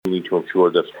to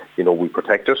ensure that, we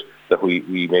protect it, that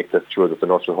we make sure that the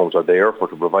nursing homes are there to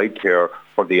provide care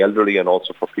for the elderly and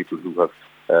also for people who have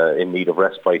in need of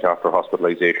respite after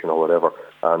hospitalisation or whatever.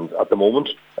 And at the moment,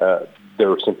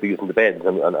 there simply isn't the beds,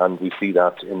 and we see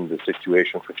that in the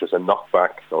situation, which is a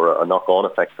knockback or a knock-on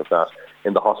effect of that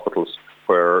in the hospitals,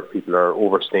 where people are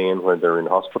overstaying when they're in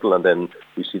hospital, and then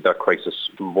we see that crisis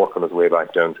working its way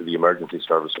back down to the emergency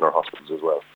service in our hospitals as well.